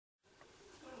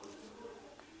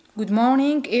Good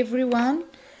morning, everyone.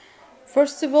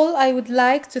 First of all, I would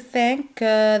like to thank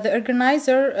the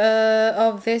organizer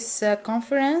of this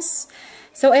conference.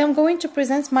 So I am going to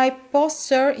present my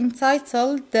poster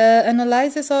entitled The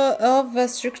Analysis of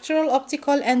Structural,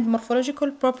 Optical and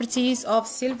Morphological Properties of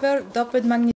Silver Doped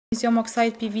Magnesium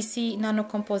Oxide PVC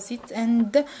Nanocomposite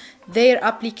and their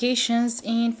applications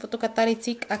in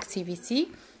photocatalytic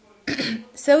activity.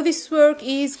 So this work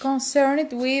is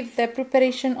concerned with the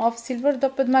preparation of silver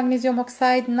doped magnesium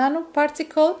oxide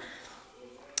nanoparticle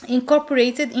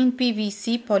incorporated in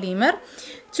PVC polymer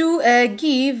to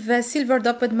give silver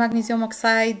doped magnesium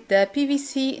oxide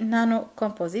PVC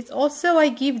nanocomposite. Also, I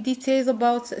give details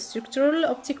about structural,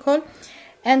 optical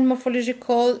and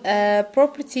morphological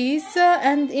properties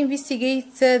and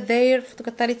investigate their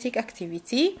photocatalytic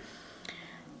activity.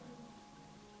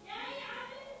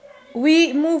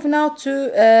 We move now to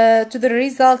the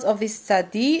results of this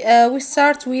study. We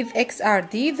start with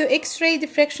XRD. The X-ray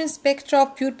diffraction spectra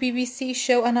of pure PVC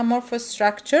show an amorphous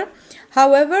structure.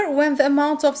 However, when the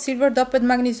amount of silver doped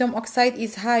magnesium oxide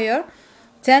is higher,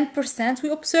 10%, we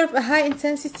observe a high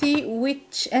intensity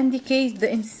which indicates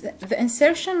the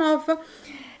insertion of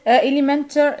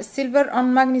elemental silver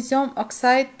on magnesium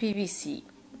oxide PVC.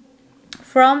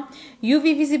 From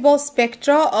UV visible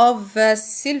spectra of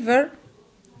silver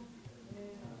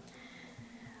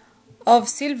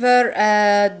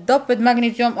doped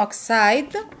magnesium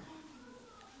oxide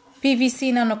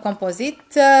PVC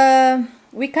nanocomposite,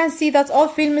 we can see that all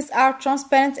films are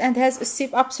transparent and has a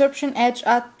steep absorption edge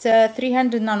at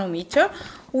 300 nanometer.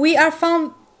 We are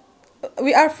found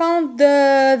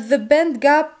the band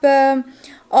gap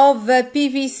of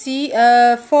PVC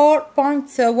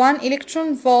 4.1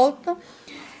 electron volt.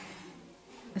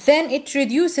 Then it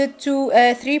reduced to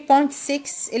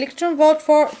 3.6 electron volt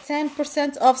for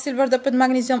 10% of silver doped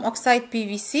magnesium oxide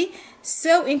PVC.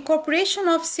 So incorporation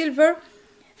of silver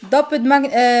doped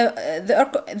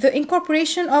the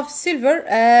incorporation of silver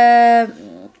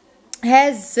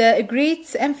has a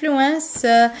great influence.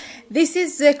 This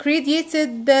is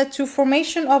credited to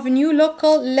formation of a new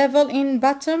local level in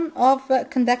bottom of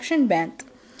conduction band.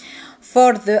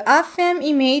 For the AFM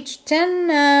image,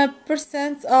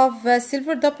 10% of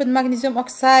silver doped magnesium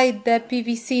oxide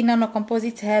PVC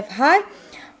nanocomposites have high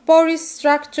porous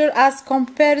structure as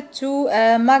compared to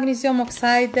magnesium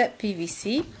oxide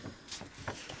PVC.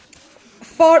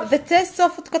 For the test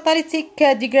of photocatalytic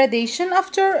degradation,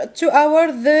 after 2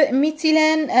 hours, the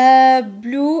methylene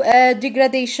blue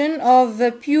degradation of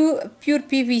pure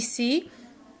PVC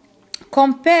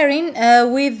comparing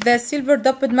with the silver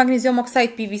doped magnesium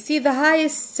oxide PVC, the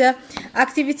highest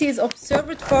activity is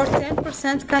observed for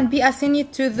 10% can be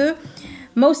assigned to the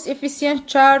most efficient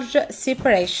charge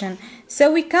separation.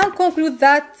 So we can conclude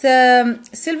that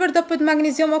silver doped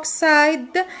magnesium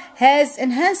oxide has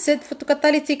enhanced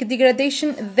photocatalytic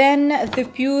degradation than the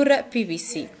pure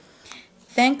PVC.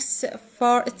 Thanks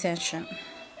for attention.